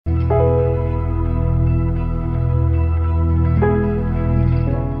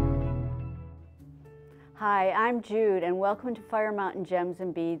I'm Jude and welcome to Fire Mountain Gems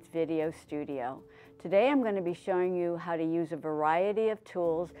and Beads Video Studio. Today I'm going to be showing you how to use a variety of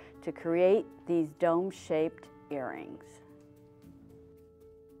tools to create these dome-shaped earrings.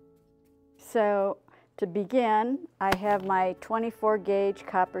 So to begin, I have my 24 gauge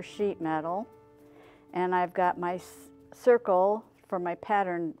copper sheet metal and I've got my circle for my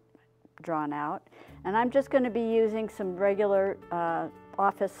pattern drawn out, and I'm just going to be using some regular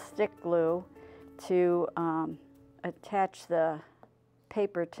office stick glue to attach the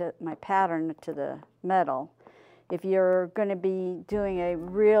paper to my pattern to the metal. If you're going to be doing a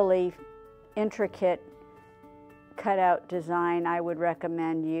really intricate cutout design, I would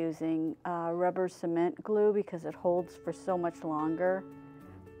recommend using rubber cement glue because it holds for so much longer.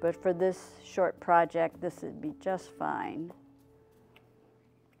 But for this short project, this would be just fine.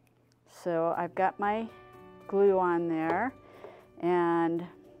 So I've got my glue on there, and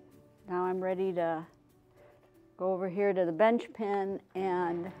now I'm ready to go over here to the bench pin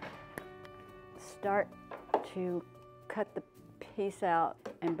and start to cut the piece out.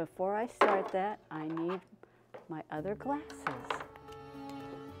 And before I start that, I need my other glasses.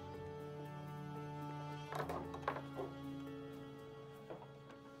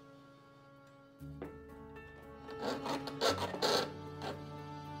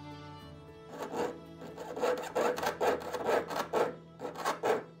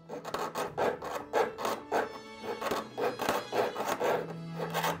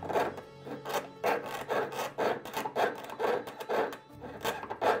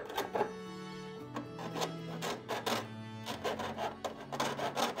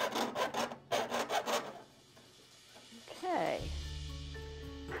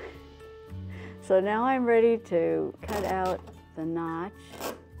 So now I'm ready to cut out the notch.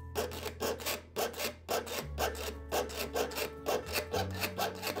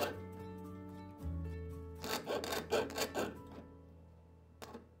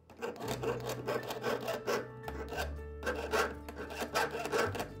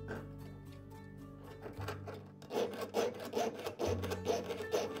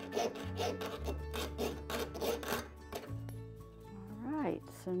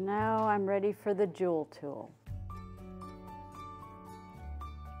 So now I'm ready for the jewel tool.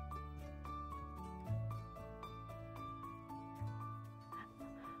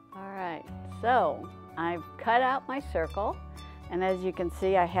 All right, so I've cut out my circle, and as you can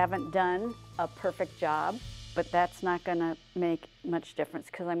see, I haven't done a perfect job, but that's not going to make much difference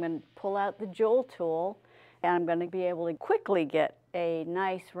because I'm going to pull out the jewel tool and I'm going to be able to quickly get a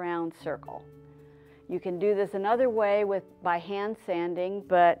nice round circle. You can do this another way by hand sanding,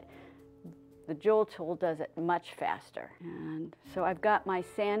 but the jewel tool does it much faster. And so I've got my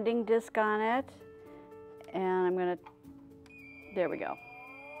sanding disc on it, and I'm going to, there we go.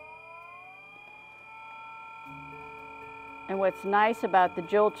 And what's nice about the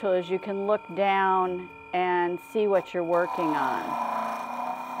jewel tool is you can look down and see what you're working on.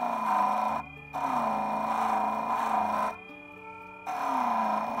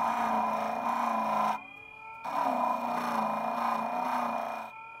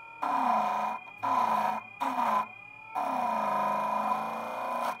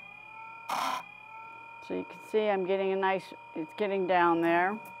 So you can see I'm getting a nice, it's getting down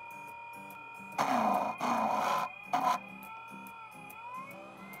there.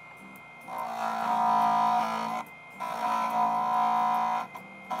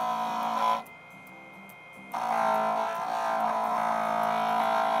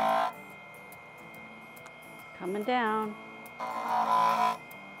 Coming down.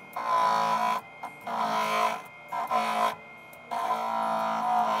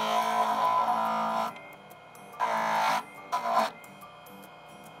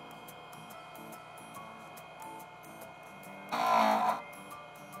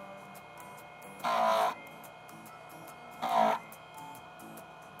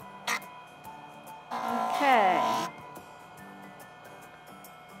 Okay,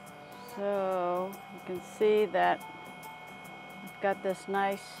 so you can see that I've got this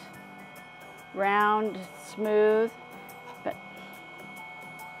nice round, smooth, but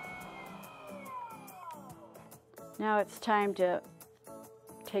now it's time to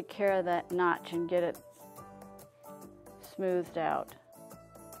take care of that notch and get it smoothed out.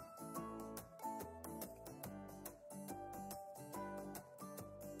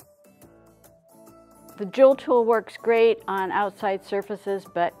 The jewel tool works great on outside surfaces,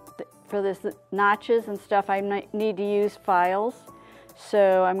 but for this notches and stuff, I need to use files.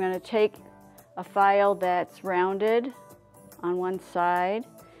 So I'm going to take a file that's rounded on one side,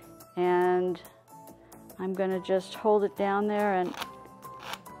 and I'm going to just hold it down there and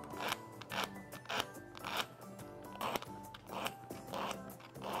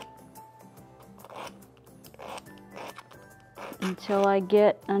until I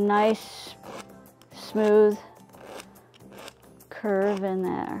get a nice smooth curve in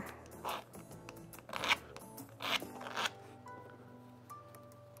there.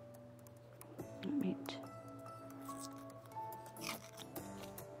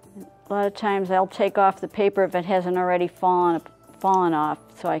 A lot of times I'll take off the paper if it hasn't already fallen off,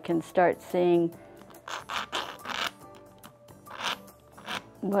 so I can start seeing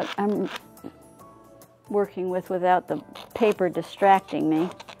what I'm working with without the paper distracting me.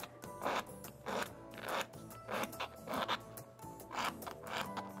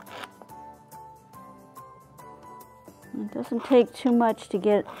 It doesn't take too much to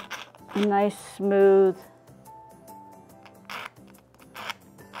get a nice smooth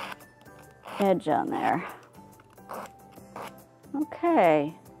edge on there.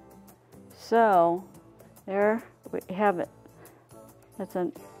 Okay, so there we have it. That's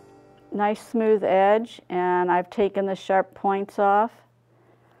a nice smooth edge, and I've taken the sharp points off,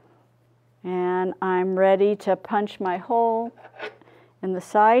 and I'm ready to punch my hole in the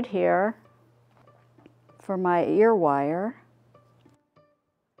side here for my ear wire.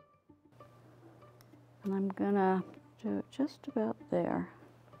 And I'm gonna do it just about there.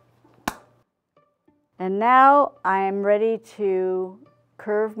 And now I'm ready to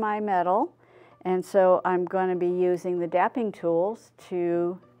curve my metal, and so I'm going to be using the dapping tools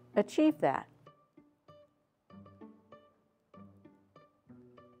to achieve that.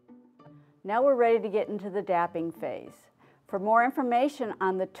 Now we're ready to get into the dapping phase. For more information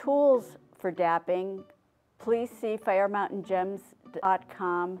on the tools for dapping, please see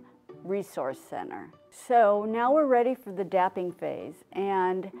firemountaingems.com Resource Center. So now we're ready for the dapping phase,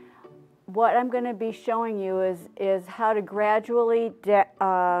 and what I'm going to be showing you is how to gradually dap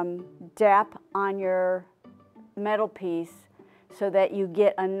on your metal piece so that you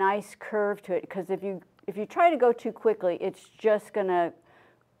get a nice curve to it, because if you try to go too quickly, it's just going to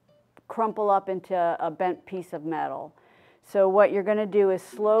crumple up into a bent piece of metal. So what you're going to do is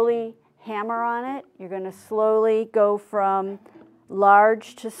slowly hammer on it. You're going to slowly go from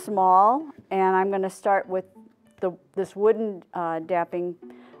large to small, and I'm going to start with this wooden dapping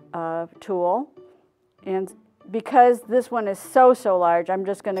tool, and because this one is so large, I'm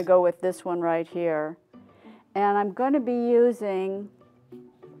just going to go with this one right here, and I'm going to be using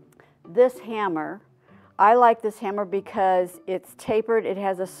this hammer. I like this hammer because it's tapered, it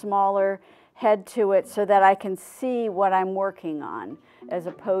has a smaller head to it so that I can see what I'm working on, as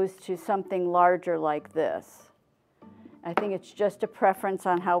opposed to something larger like this. I think it's just a preference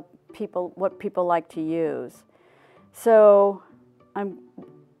on what people like to use. So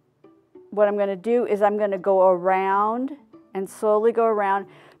what I'm going to do is I'm going to go around and slowly go around,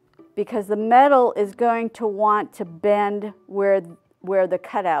 because the metal is going to want to bend where the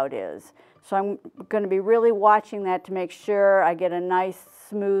cutout is. So I'm going to be really watching that to make sure I get a nice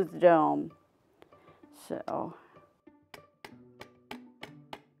smooth dome. So.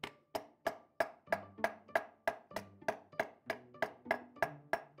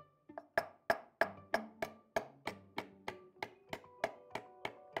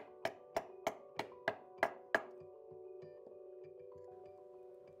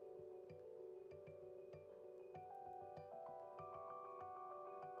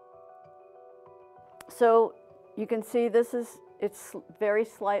 So you can see it's very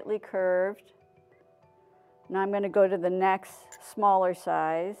slightly curved. Now I'm going to go to the next smaller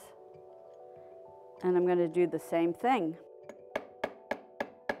size, and I'm going to do the same thing.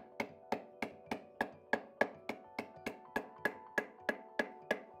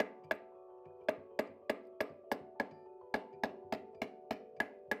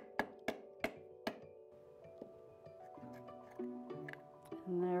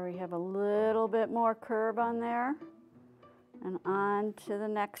 And there we have a little bit more curve on there, and on to the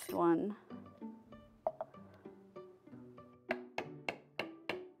next one.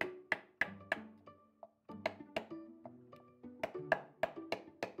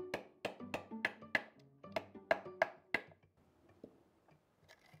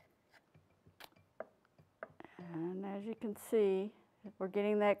 And as you can see, we're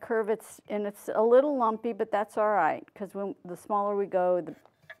getting that curve. It's a little lumpy, but that's all right, because the smaller we go, the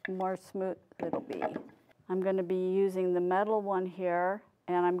more smooth it'll be. I'm going to be using the metal one here,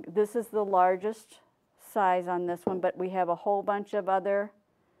 and this is the largest size on this one, but we have a whole bunch of other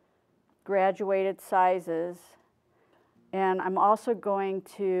graduated sizes. And I'm also going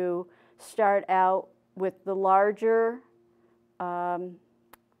to start out with the larger dapping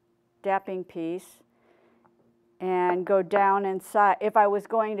piece and go down inside. If I was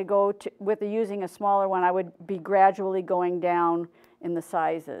going to go with using a smaller one, I would be gradually going down in the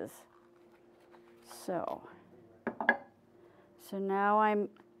sizes. So So now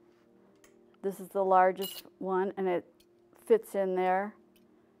this is the largest one and it fits in there.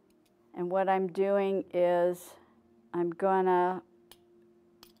 And what I'm doing is I'm gonna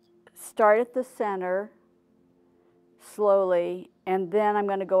start at the center slowly, and then I'm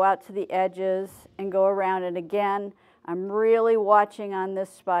gonna go out to the edges and go around. And again, I'm really watching on this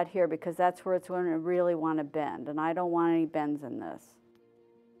spot here because that's where it's going to really want to bend, and I don't want any bends in this.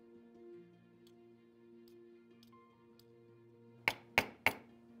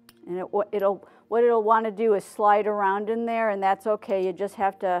 And what it'll want to do is slide around in there, and that's okay. You just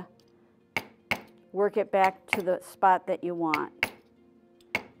have to work it back to the spot that you want.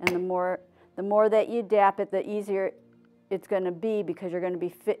 And the more that you dap it, the easier it's going to be, because you're going to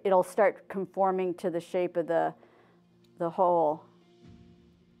be it'll start conforming to the shape of the hole.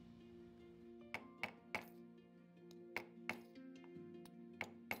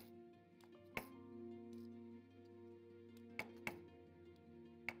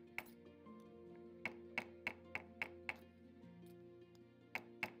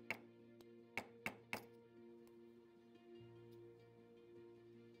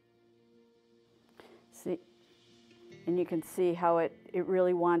 See, and you can see how it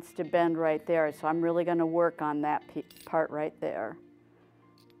really wants to bend right there. So I'm really going to work on that part right there.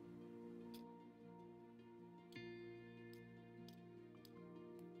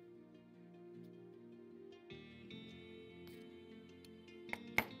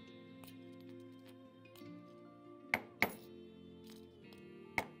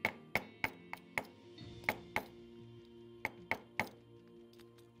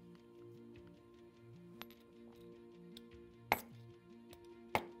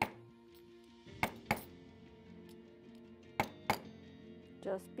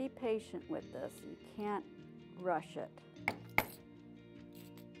 Just be patient with this. You can't rush it.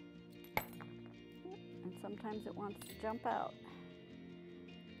 And sometimes it wants to jump out.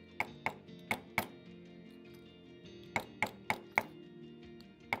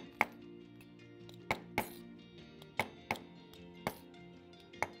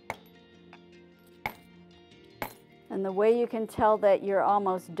 And the way you can tell that you're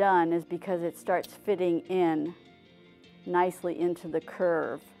almost done is because it starts fitting in nicely into the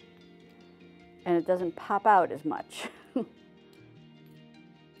curve, and it doesn't pop out as much.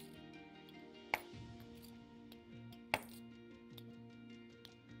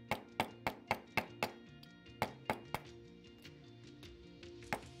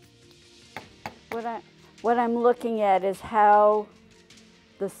 What I'm looking at is how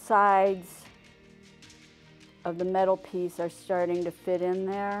the sides of the metal piece are starting to fit in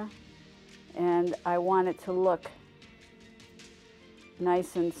there, and I want it to look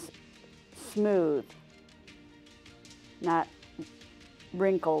nice and smooth, not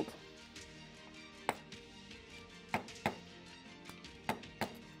wrinkled.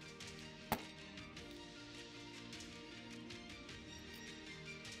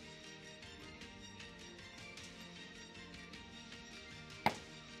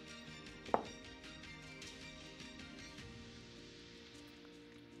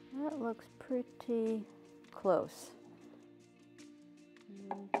 That looks pretty close.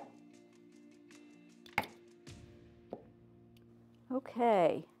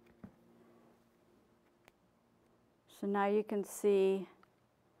 Okay, so now you can see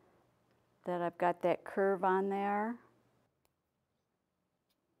that I've got that curve on there.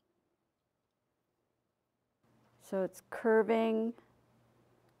 So it's curving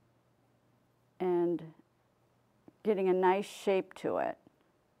and getting a nice shape to it.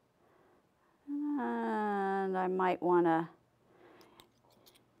 And I might want to,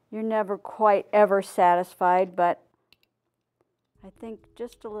 you're never quite ever satisfied, but I think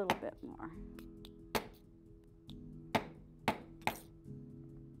just a little bit more.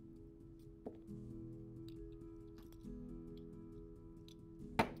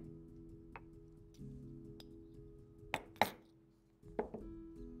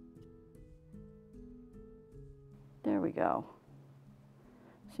 There we go.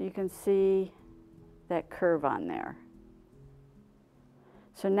 So you can see that curve on there.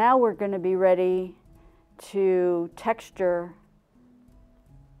 So now we're going to be ready to texture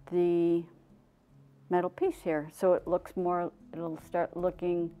the metal piece here. So it looks more, it'll start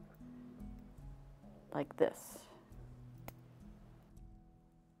looking like this.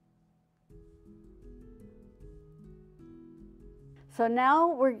 So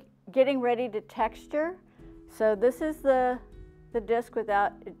now we're getting ready to texture. So this is the disc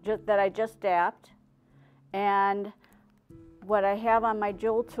that I just dapped, and what I have on my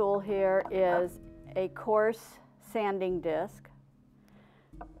Jude tool here is a coarse sanding disc,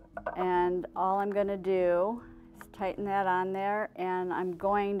 and all I'm going to do is tighten that on there, and I'm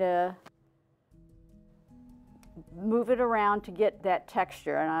going to move it around to get that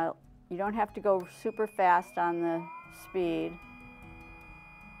texture. And you don't have to go super fast on the speed.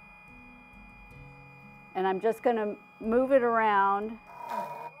 And I'm just going to move it around,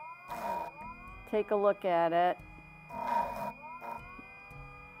 take a look at it.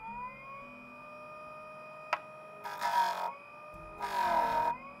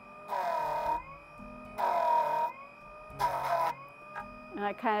 And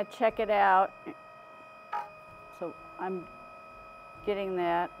I kind of check it out. So I'm getting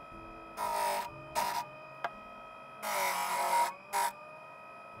that.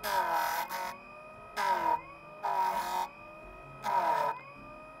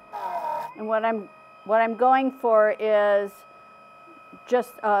 And what I'm going for is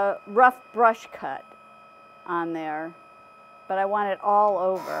just a rough brush cut on there, but I want it all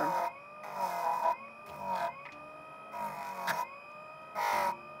over.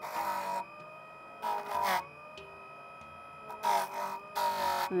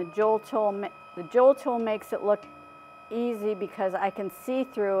 And the Jewel tool makes it look easy because I can see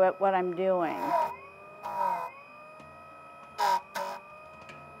through it what I'm doing.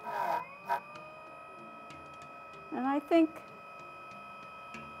 And I think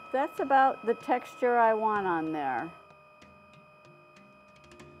that's about the texture I want on there.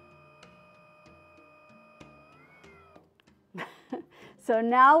 So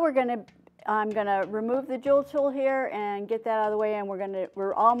now I'm gonna remove the Jewel tool here and get that out of the way, and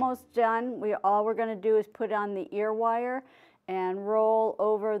we're almost done. All we're gonna do is put on the ear wire and roll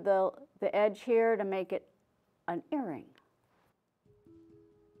over the edge here to make it an earring.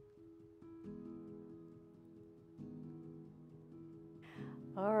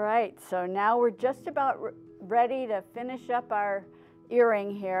 All right, so now we're just about ready to finish up our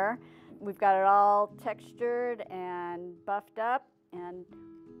earring here. We've got it all textured and buffed up, and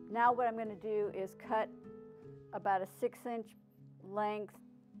now what I'm going to do is cut about a 6-inch length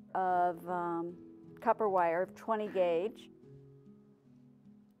of copper wire, 20 gauge.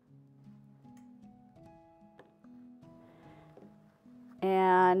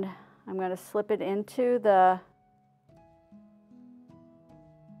 And I'm going to slip it into the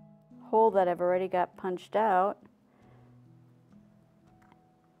hole that I've already got punched out.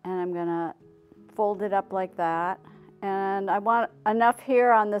 And I'm going to fold it up like that. And I want enough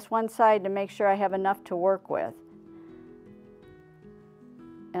here on this one side to make sure I have enough to work with.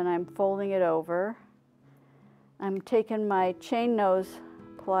 And I'm folding it over. I'm taking my chain nose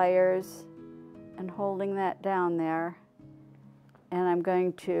pliers and holding that down there. And I'm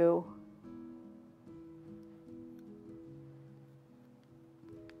going to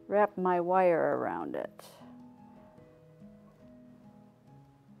wrap my wire around it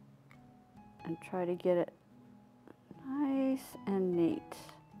and try to get it nice and neat.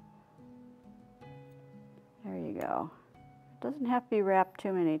 There you go. It doesn't have to be wrapped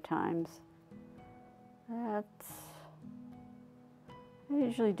too many times. I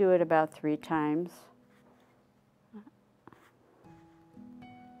usually do it about 3 times.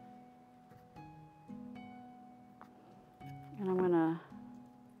 And I'm going to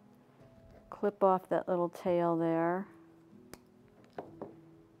clip off that little tail there.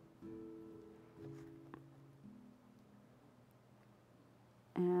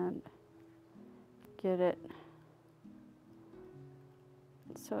 And get it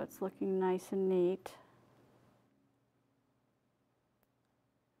so it's looking nice and neat.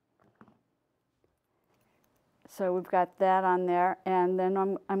 So we've got that on there, and then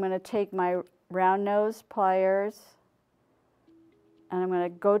I'm going to take my round nose pliers and I'm going to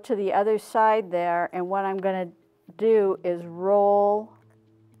go to the other side there, and what I'm going to do is roll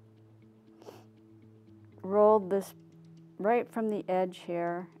this right from the edge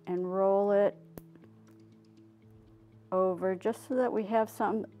here and roll it over just so that we have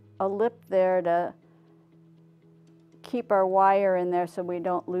a lip there to keep our wire in there so we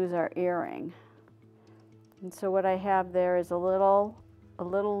don't lose our earring. And so what I have there is a little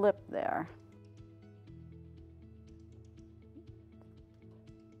lip there.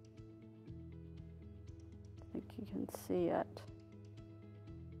 I think you can see it.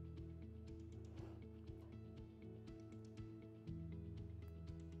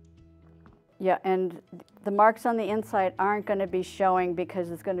 Yeah, and the marks on the inside aren't going to be showing because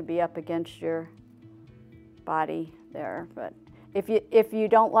it's going to be up against your body there. But if you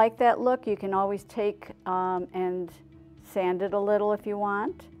don't like that look, you can always take and sand it a little if you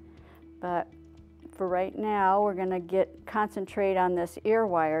want. But for right now, we're going to concentrate on this ear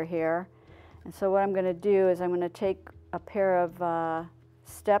wire here. And so what I'm going to do is I'm going to take a pair of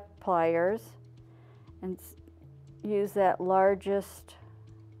step pliers and use that largest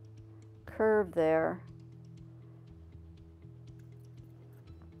curve there.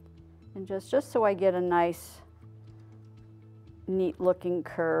 And just so I get a nice, neat looking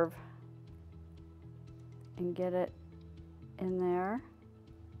curve, and get it in there.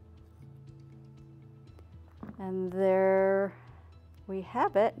 And there we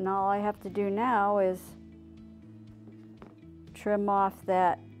have it, and all I have to do now is trim off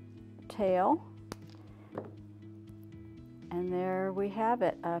that tail. And there we have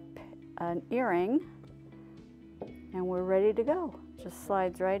it, an earring, and we're ready to go. Just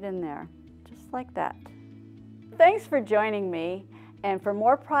slides right in there, just like that. Thanks for joining me, and for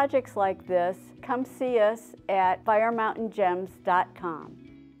more projects like this, come see us at firemountaingems.com.